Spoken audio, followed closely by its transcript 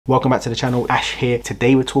Welcome back to the channel, Ash here.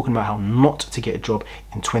 Today we're talking about how not to get a job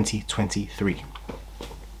in 2023.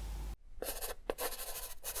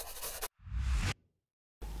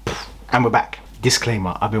 And we're back.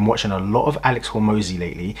 Disclaimer, I've been watching a lot of Alex Hormozi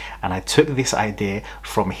lately, and I took this idea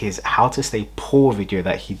from his how to stay poor video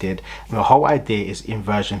that he did. The whole idea is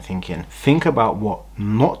inversion thinking. Think about what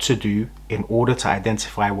not to do in order to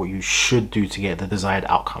identify what you should do to get the desired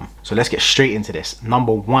outcome. So let's get straight into this.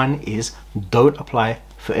 Number one is don't apply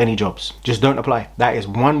for any jobs. Just don't apply. That is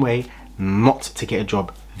one way not to get a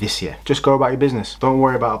job this year. Just go about your business. Don't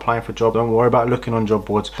worry about applying for jobs. Don't worry about looking on job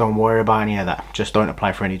boards. Don't worry about any of that. Just don't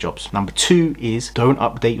apply for any jobs. Number two is don't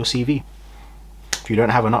update your CV. If you don't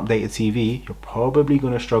have an updated CV, you're probably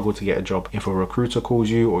going to struggle to get a job. If a recruiter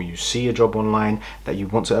calls you or you see a job online that you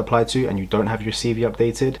want to apply to and you don't have your CV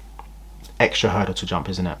updated, extra hurdle to jump,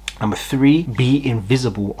 isn't it? Number three, be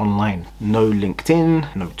invisible online. No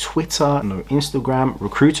LinkedIn, no Twitter, no Instagram.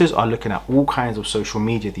 Recruiters are looking at all kinds of social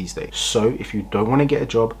media these days. So if you don't want to get a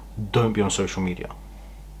job, don't be on social media.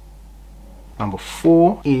 Number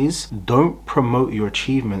four is don't promote your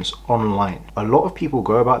achievements online. A lot of people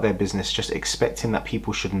go about their business just expecting that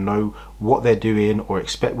people should know what they're doing or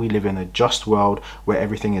expect we live in a just world where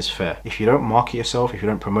everything is fair. If you don't market yourself, if you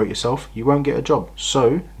don't promote yourself, you won't get a job.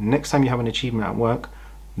 So next time you have an achievement at work,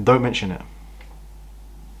 don't mention it.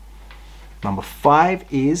 Number five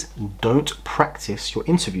is don't practice your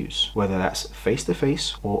interviews, whether that's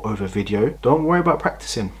face-to-face or over video. Don't worry about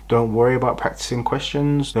practicing. Don't worry about practicing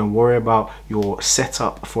questions. Don't worry about your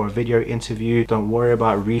setup for a video interview. Don't worry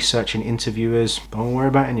about researching interviewers. Don't worry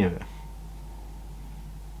about any of it.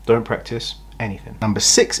 Don't practice anything. Number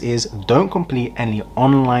six is don't complete any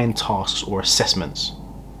online tasks or assessments.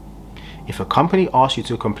 If a company asks you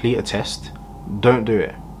to complete a test, don't do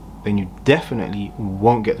it. Then you definitely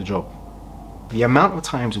won't get the job. The amount of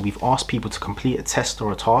times we've asked people to complete a test or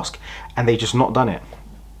a task and they just not done it.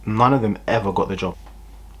 None of them ever got the job.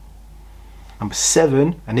 Number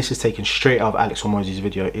seven, and this is taken straight out of Alex Hormozi's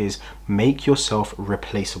video, is make yourself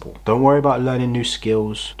replaceable. Don't worry about learning new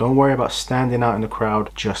skills. Don't worry about standing out in the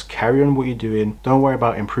crowd. Just carry on what you're doing. Don't worry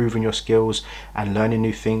about improving your skills and learning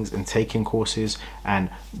new things and taking courses and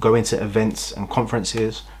going to events and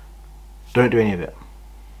conferences. Don't do any of it.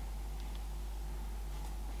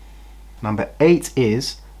 Number eight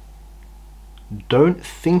is don't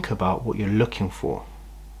think about what you're looking for.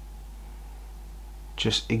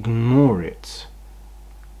 Just ignore it.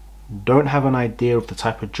 Don't have an idea of the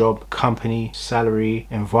type of job, company, salary,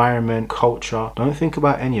 environment, culture. Don't think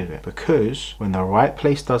about any of it, because when the right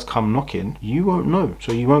place does come knocking, you won't know,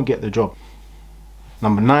 so you won't get the job.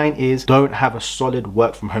 Number nine is don't have a solid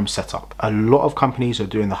work from home setup. A lot of companies are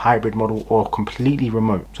doing the hybrid model or completely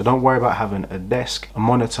remote. So don't worry about having a desk, a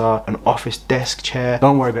monitor, an office desk chair.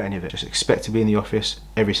 Don't worry about any of it. Just expect to be in the office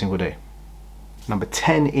every single day. Number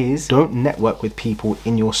 10 is don't network with people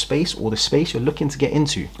in your space or the space you're looking to get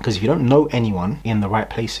into. Because if you don't know anyone in the right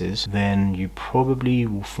places, then you probably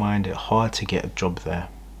will find it hard to get a job there.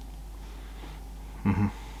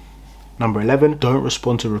 Number 11, don't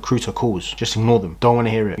respond to recruiter calls. Just ignore them. Don't want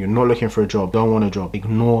to hear it. You're not looking for a job. Don't want a job.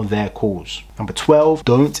 Ignore their calls. Number 12,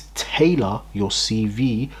 don't tailor your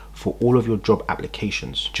CV for all of your job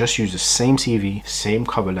applications. Just use the same CV, same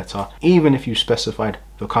cover letter. Even if you specified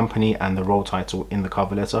the company and the role title in the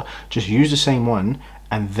cover letter, just use the same one.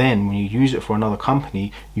 And then when you use it for another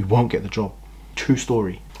company, you won't get the job. True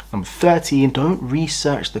story. Number 13, don't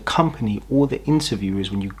research the company or the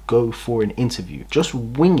interviewers when you go for an interview. Just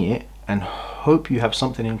wing it and hope you have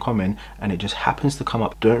something in common and it just happens to come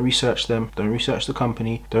up. Don't research them, don't research the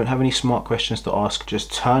company, don't have any smart questions to ask,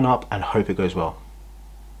 just turn up and hope it goes well.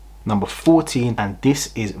 Number 14, and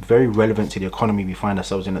this is very relevant to the economy we find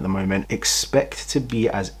ourselves in at the moment, expect to be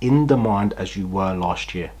as in demand as you were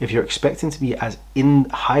last year. If you're expecting to be as in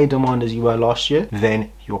high demand as you were last year,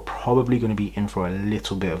 then you're probably going to be in for a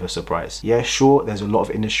little bit of a surprise. Yeah, sure, there's a lot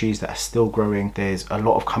of industries that are still growing. There's a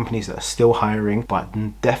lot of companies that are still hiring, but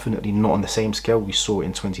definitely not on the same scale we saw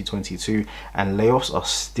in 2022, and layoffs are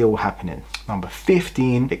still happening. Number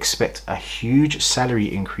 15, expect a huge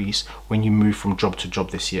salary increase when you move from job to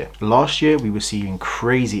job this year. Last year, we were seeing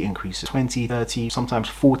crazy increases, 20, 30, sometimes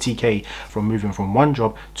 40K from moving from one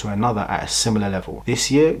job to another at a similar level.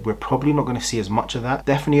 This year, we're probably not going to see as much of that.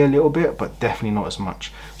 Definitely a little bit, but definitely not as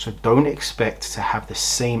much. So don't expect to have the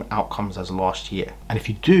same outcomes as last year. And if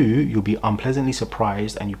you do, you'll be unpleasantly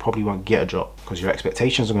surprised and you probably won't get a job because your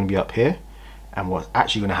expectations are going to be up here and what's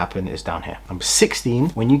actually going to happen is down here. Number 16,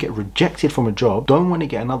 when you get rejected from a job, don't want to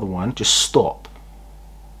get another one, just stop.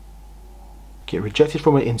 Get rejected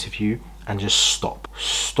from an interview and just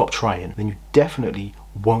stop trying. Then you definitely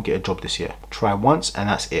won't get a job this year. Try once and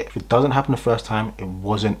that's it. If it doesn't happen the first time, it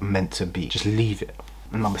wasn't meant to be. Just leave it.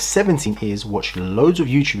 And number 17 is watch loads of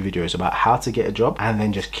YouTube videos about how to get a job, and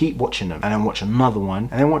then just keep watching them, and then watch another one,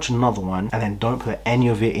 and then watch another one, and then don't put any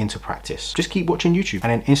of it into practice. Just keep watching YouTube,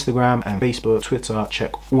 and then Instagram and Facebook, Twitter,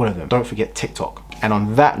 check all of them. Don't forget TikTok. And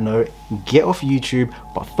on that note, get off YouTube,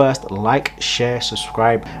 but first like, share,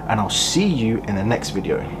 subscribe, and I'll see you in the next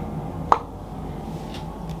video.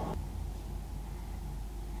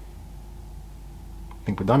 I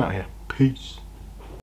think we're done out here. Peace.